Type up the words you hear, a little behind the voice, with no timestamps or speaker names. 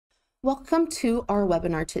Welcome to our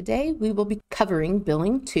webinar today. We will be covering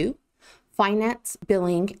Billing 2, Finance,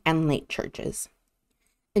 Billing, and Late Charges.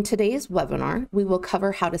 In today's webinar, we will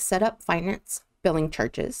cover how to set up finance billing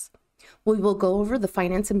charges. We will go over the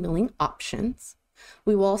finance and billing options.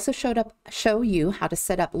 We will also show you how to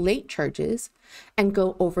set up late charges and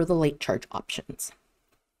go over the late charge options.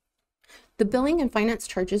 The Billing and Finance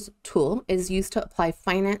Charges tool is used to apply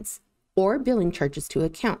finance or billing charges to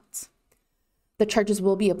accounts. The charges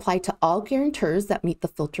will be applied to all guarantors that meet the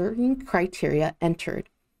filtering criteria entered.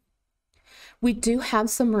 We do have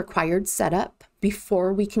some required setup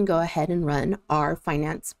before we can go ahead and run our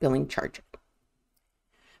finance billing charge.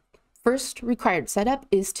 First required setup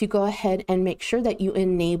is to go ahead and make sure that you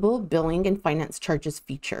enable billing and finance charges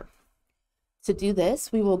feature. To do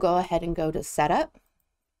this, we will go ahead and go to Setup,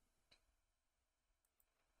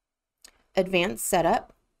 Advanced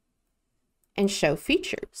Setup, and Show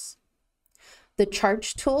Features. The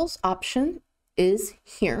Charge Tools option is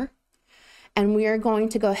here, and we are going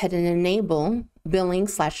to go ahead and enable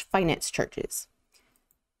billing/finance charges.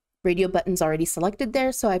 Radio button's already selected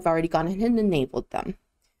there, so I've already gone ahead and enabled them.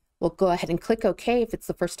 We'll go ahead and click OK if it's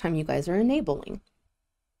the first time you guys are enabling.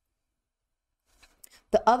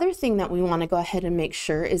 The other thing that we want to go ahead and make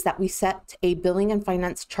sure is that we set a billing and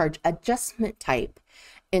finance charge adjustment type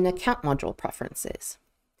in account module preferences.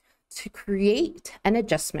 To create an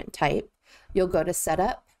adjustment type, you'll go to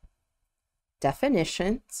Setup,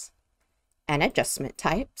 Definitions, and Adjustment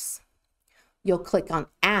Types. You'll click on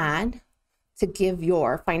Add to give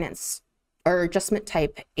your finance or adjustment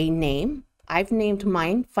type a name. I've named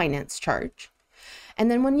mine Finance Charge. And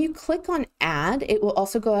then when you click on Add, it will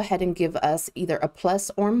also go ahead and give us either a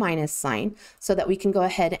plus or minus sign so that we can go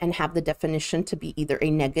ahead and have the definition to be either a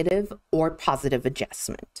negative or positive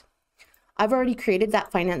adjustment. I've already created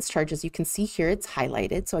that finance charge. As you can see here, it's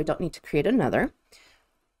highlighted, so I don't need to create another.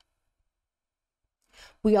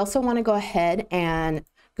 We also want to go ahead and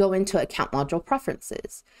go into account module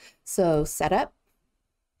preferences. So Setup,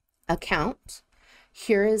 Account.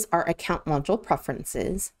 Here is our account module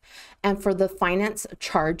preferences. And for the finance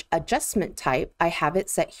charge adjustment type, I have it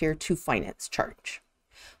set here to finance charge.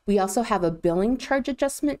 We also have a billing charge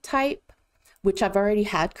adjustment type, which I've already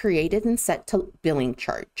had created and set to billing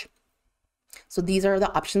charge. So these are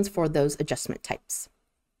the options for those adjustment types.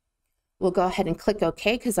 We'll go ahead and click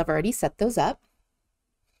OK because I've already set those up.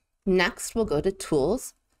 Next, we'll go to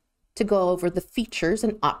Tools to go over the features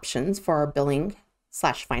and options for our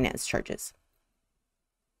billing/finance charges.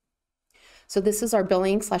 So this is our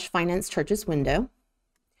billing/finance charges window.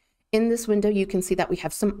 In this window, you can see that we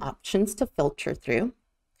have some options to filter through.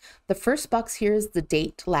 The first box here is the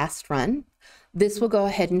date last run. This will go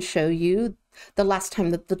ahead and show you the last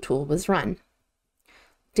time that the tool was run.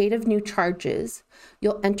 Date of new charges,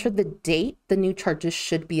 you'll enter the date the new charges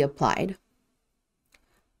should be applied.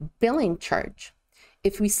 Billing charge.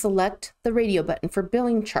 If we select the radio button for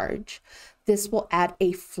billing charge, this will add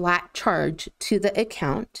a flat charge to the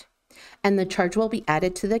account, and the charge will be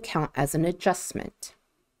added to the account as an adjustment.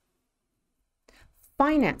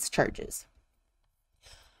 Finance charges.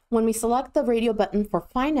 When we select the radio button for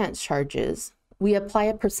finance charges, we apply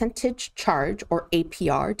a percentage charge or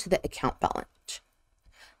APR to the account balance.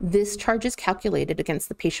 This charge is calculated against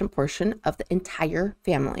the patient portion of the entire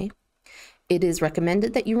family. It is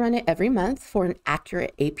recommended that you run it every month for an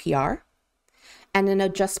accurate APR, and an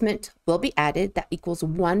adjustment will be added that equals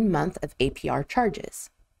 1 month of APR charges.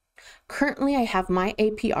 Currently, I have my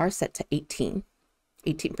APR set to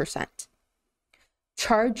 18%.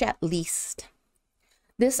 Charge at least.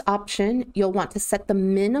 This option, you'll want to set the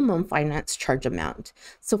minimum finance charge amount.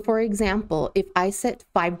 So for example, if I set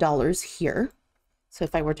 $5 here, so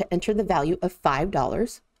if I were to enter the value of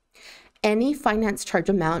 $5, any finance charge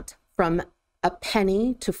amount from a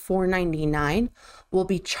penny to $4.99 will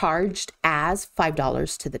be charged as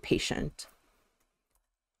 $5 to the patient.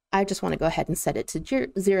 I just want to go ahead and set it to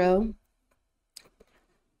 0,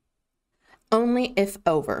 only if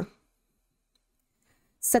over.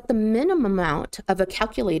 Set the minimum amount of a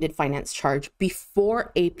calculated finance charge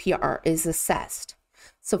before APR is assessed.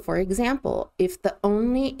 So for example, if the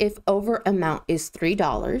only if over amount is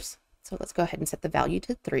 $3, so let's go ahead and set the value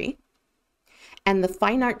to 3, and the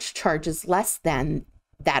finance charge is less than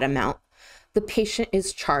that amount, the patient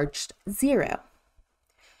is charged 0.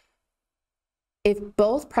 If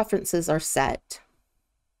both preferences are set,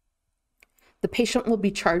 the patient will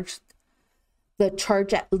be charged the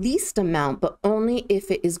charge at least amount, but only if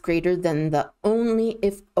it is greater than the only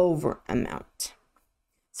if over amount.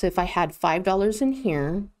 So if I had $5 in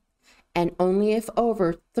here and only if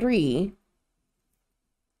over 3,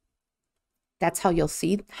 that's how you'll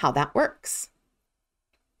see how that works.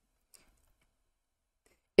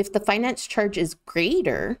 If the finance charge is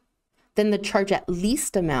greater than the charge at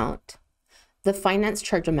least amount, the finance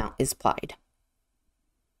charge amount is applied.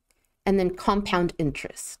 And then compound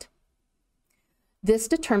interest. This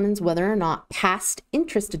determines whether or not past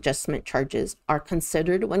interest adjustment charges are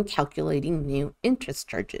considered when calculating new interest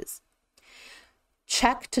charges.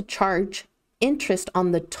 Check to charge interest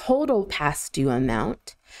on the total past due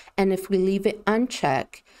amount, and if we leave it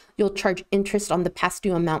unchecked, you'll charge interest on the past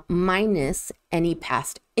due amount minus any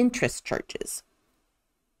past interest charges.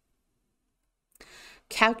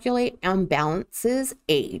 Calculate on balances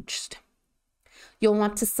aged. You'll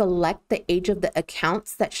want to select the age of the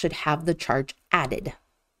accounts that should have the charge added.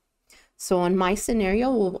 So in my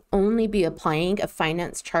scenario, we'll only be applying a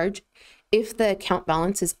finance charge if the account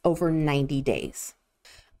balance is over 90 days.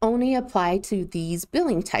 Only apply to these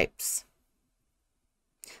billing types.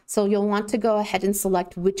 So you'll want to go ahead and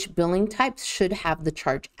select which billing types should have the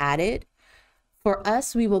charge added. For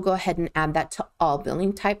us, we will go ahead and add that to all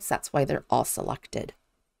billing types. That's why they're all selected.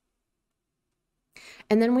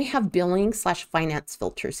 And then we have billing/finance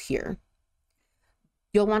filters here.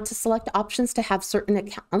 You'll want to select options to have certain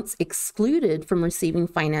accounts excluded from receiving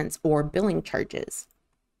finance or billing charges.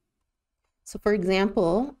 So for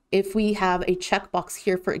example, if we have a checkbox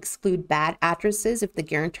here for exclude bad addresses if the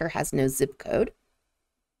guarantor has no zip code,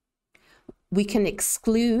 we can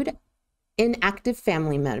exclude inactive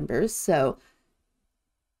family members, so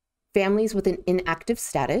families with an inactive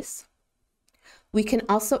status. We can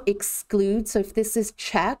also exclude, so if this is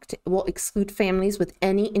checked, we'll exclude families with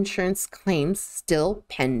any insurance claims still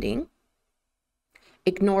pending.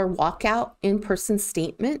 Ignore walkout in-person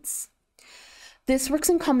statements. This works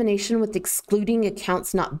in combination with excluding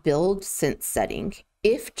accounts not billed since setting.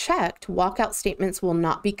 If checked, walkout statements will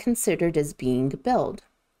not be considered as being billed.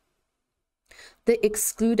 The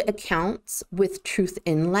exclude accounts with truth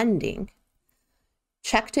in lending.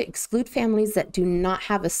 Check to exclude families that do not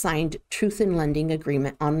have a signed truth in lending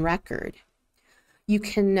agreement on record. You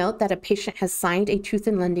can note that a patient has signed a truth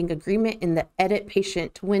in lending agreement in the edit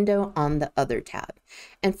patient window on the other tab.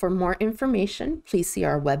 And for more information, please see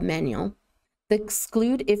our web manual. The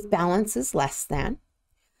exclude if balance is less than.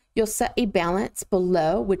 You'll set a balance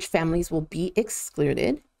below which families will be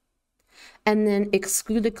excluded. And then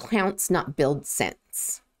exclude accounts not billed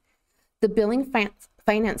since. The billing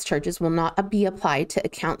finance charges will not be applied to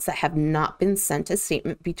accounts that have not been sent a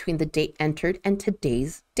statement between the date entered and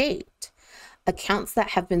today's date. Accounts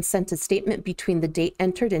that have been sent a statement between the date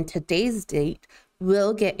entered and today's date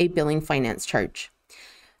will get a billing finance charge.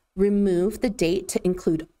 Remove the date to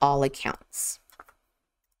include all accounts.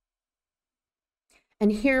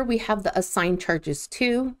 And here we have the assign charges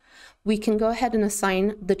to. We can go ahead and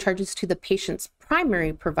assign the charges to the patient's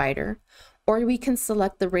primary provider, or we can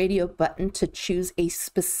select the radio button to choose a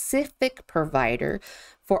specific provider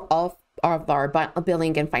for all of our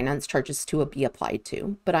billing and finance charges to be applied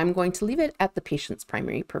to. But I'm going to leave it at the patient's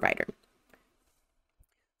primary provider.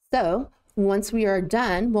 So once we are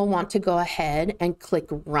done, we'll want to go ahead and click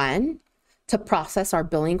Run to process our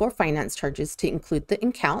billing or finance charges to include the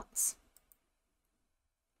accounts.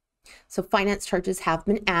 So finance charges have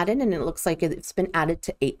been added, and it looks like it's been added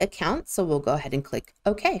to 8 accounts. So we'll go ahead and click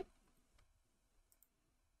OK.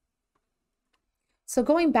 So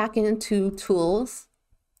going back into Tools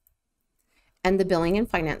and the billing and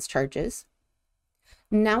finance charges,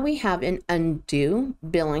 now we have an undo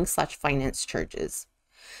billing/finance charges.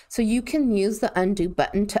 So you can use the undo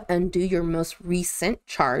button to undo your most recent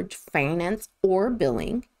charge, finance, or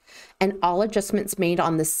billing. And all adjustments made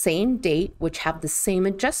on the same date, which have the same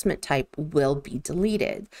adjustment type, will be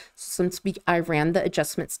deleted. So since I ran the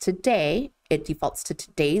adjustments today, it defaults to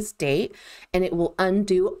today's date, and it will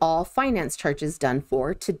undo all finance charges done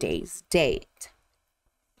for today's date.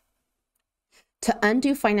 To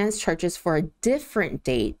undo finance charges for a different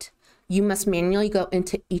date, you must manually go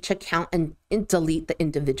into each account and delete the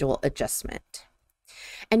individual adjustment.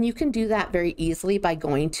 And you can do that very easily by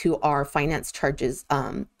going to our finance charges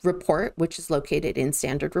report, which is located in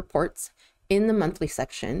standard reports in the monthly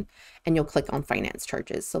section, and you'll click on finance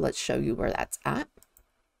charges. So let's show you where that's at.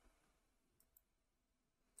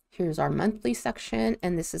 Here's our monthly section,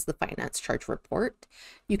 and this is the finance charge report.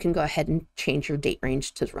 You can go ahead and change your date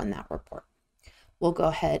range to run that report. We'll go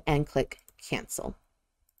ahead and click cancel.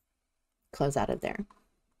 Close out of there.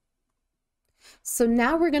 So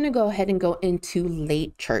now we're going to go ahead and go into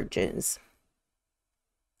late charges.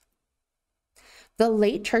 The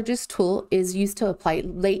late charges tool is used to apply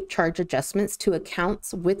late charge adjustments to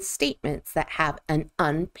accounts with statements that have an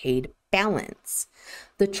unpaid balance.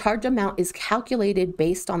 The charge amount is calculated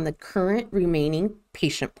based on the current remaining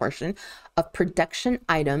patient portion of production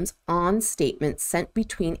items on statements sent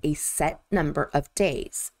between a set number of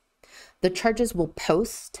days. The charges will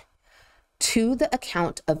post to the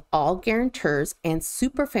account of all guarantors and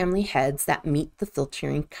superfamily heads that meet the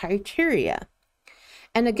filtering criteria.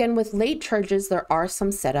 And again, with late charges, there are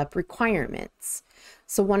some setup requirements.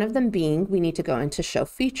 So one of them being, we need to go into show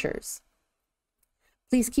features.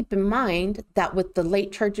 Please keep in mind that with the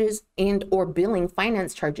late charges and or billing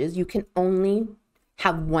finance charges, you can only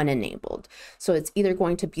have one enabled. So it's either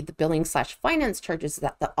going to be the billing / finance charges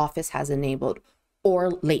that the office has enabled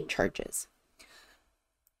or late charges.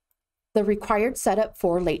 The required setup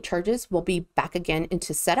for late charges will be back again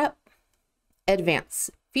into setup, advanced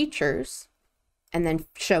features, and then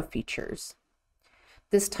show features.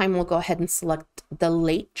 This time we'll go ahead and select the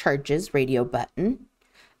late charges radio button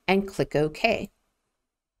and click OK.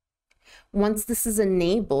 Once this is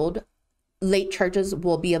enabled, late charges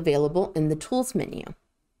will be available in the tools menu.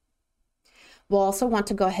 We'll also want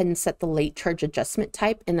to go ahead and set the late charge adjustment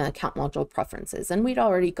type in the account module preferences. And we'd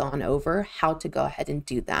already gone over how to go ahead and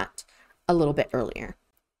do that a little bit earlier.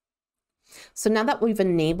 So now that we've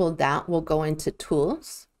enabled that, we'll go into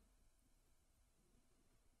tools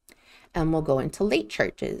and we'll go into late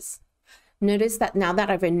charges. Notice that now that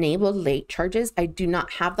I've enabled late charges, I do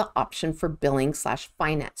not have the option for billing /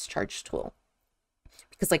 finance charge tool.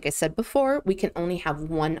 Because like I said before, we can only have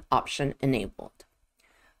one option enabled.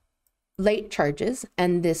 Late charges,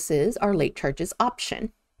 and this is our late charges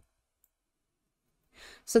option.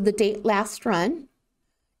 So the date last run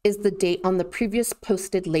is the date on the previous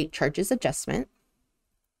posted late charges adjustment.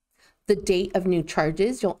 The date of new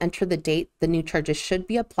charges, you'll enter the date the new charges should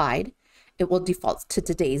be applied. It will default to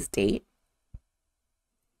today's date.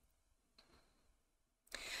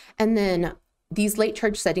 And then these late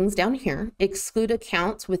charge settings down here, exclude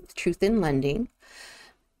accounts with Truth in Lending.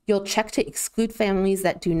 You'll check to exclude families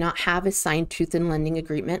that do not have a signed Truth in Lending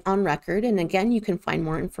agreement on record. And again, you can find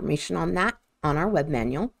more information on that on our web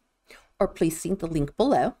manual, or please see the link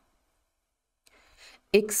below.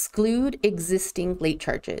 Exclude existing late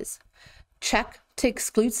charges. Check to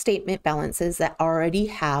exclude statement balances that already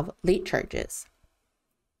have late charges.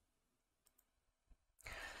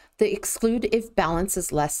 The exclude if balance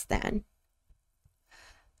is less than.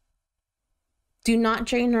 Do not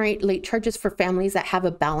generate late charges for families that have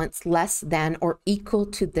a balance less than or equal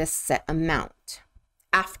to this set amount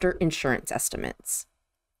after insurance estimates.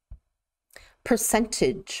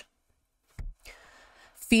 Percentage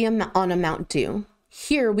fee on amount due.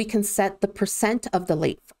 Here we can set the percent of the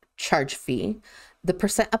late charge fee. The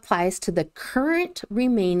percent applies to the current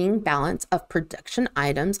remaining balance of production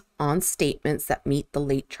items on statements that meet the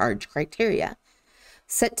late charge criteria.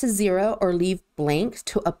 Set to 0 or leave blank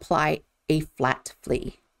to apply a flat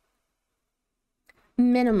fee.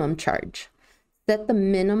 Minimum charge. Set the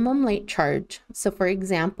minimum late charge. So for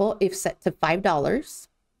example, if set to $5,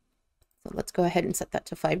 so let's go ahead and set that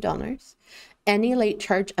to $5. Any late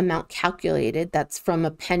charge amount calculated that's from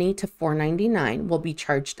a penny to $4.99 will be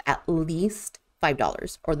charged at least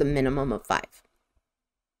 $5 or the minimum of $5.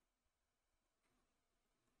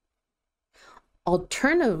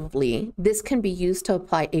 Alternatively, this can be used to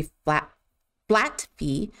apply a flat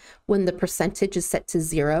fee when the percentage is set to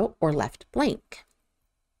 0 or left blank.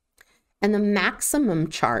 And the maximum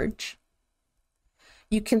charge,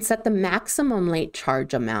 you can set the maximum late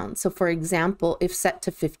charge amount. So for example, if set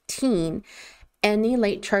to 15, any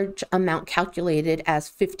late charge amount calculated as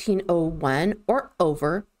 $15.01 or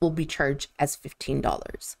over will be charged as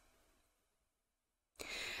 $15.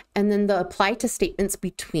 And then the apply to statements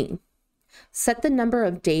between. Set the number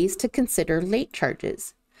of days to consider late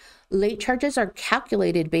charges. Late charges are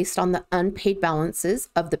calculated based on the unpaid balances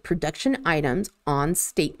of the production items on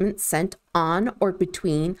statements sent on or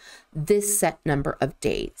between this set number of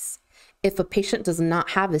days. If a patient does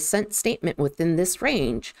not have a sent statement within this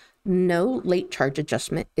range, no late charge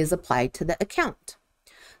adjustment is applied to the account.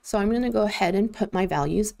 So I'm going to go ahead and put my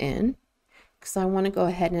values in because I want to go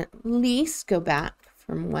ahead and at least go back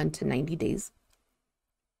from 1 to 90 days.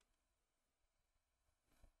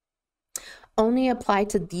 Only apply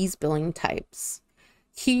to these billing types.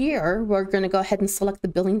 Here, we're going to go ahead and select the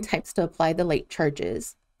billing types to apply the late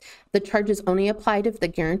charges. The charges only applied if the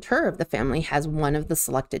guarantor of the family has one of the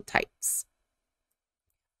selected types.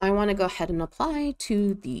 I want to go ahead and apply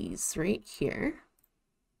to these right here.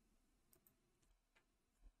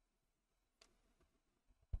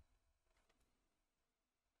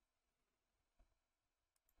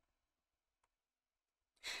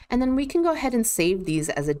 And then we can go ahead and save these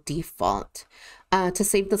as a default to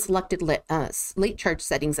save the selected late charge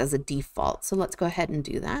settings as a default. So let's go ahead and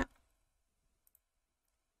do that.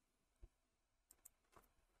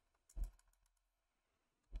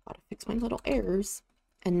 fix my little errors.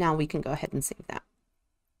 And now we can go ahead and save that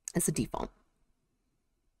as a default.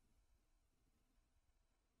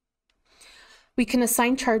 We can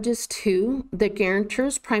assign charges to the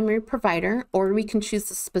guarantor's primary provider, or we can choose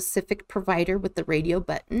a specific provider with the radio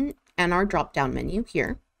button and our drop-down menu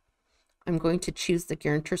here. I'm going to choose the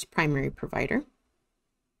guarantor's primary provider.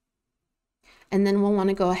 And then we'll want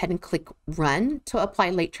to go ahead and click Run to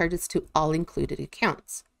apply late charges to all included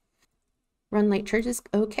accounts. Run late charges,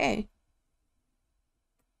 okay.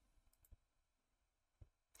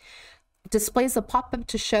 Displays a pop-up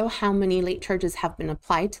to show how many late charges have been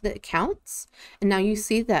applied to the accounts. And now you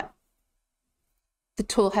see that the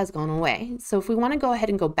tool has gone away. So if we want to go ahead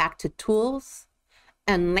and go back to Tools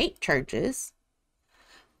and Late Charges,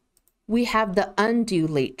 we have the Undo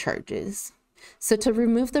Late Charges. So to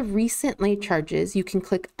remove the recent late charges, you can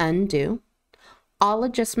click Undo. All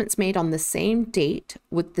adjustments made on the same date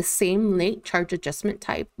with the same late charge adjustment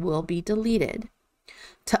type will be deleted.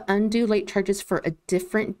 To undo late charges for a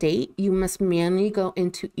different date, you must manually go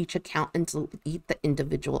into each account and delete the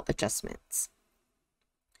individual adjustments.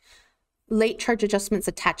 Late charge adjustments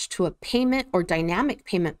attached to a payment or dynamic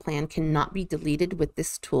payment plan cannot be deleted with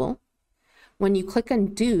this tool. When you click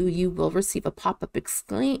Undo, you will receive a pop-up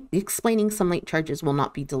explaining some late charges will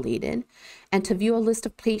not be deleted. And to view a list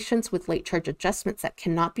of patients with late charge adjustments that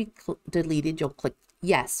cannot be deleted, you'll click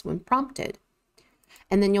Yes when prompted.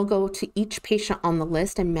 And then you'll go to each patient on the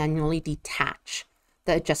list and manually detach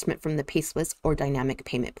the adjustment from the PACE list or dynamic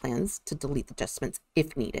payment plans to delete the adjustments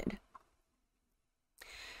if needed.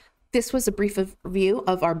 This was a brief review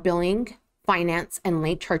of our billing, finance, and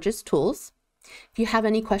late charges tools. If you have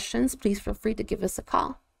any questions, please feel free to give us a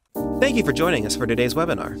call. Thank you for joining us for today's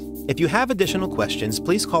webinar. If you have additional questions,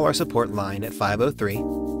 please call our support line at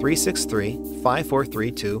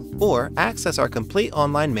 503-363-5432 or access our complete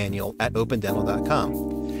online manual at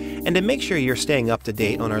opendental.com. And to make sure you're staying up to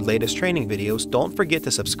date on our latest training videos, don't forget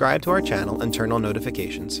to subscribe to our channel and turn on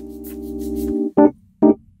notifications.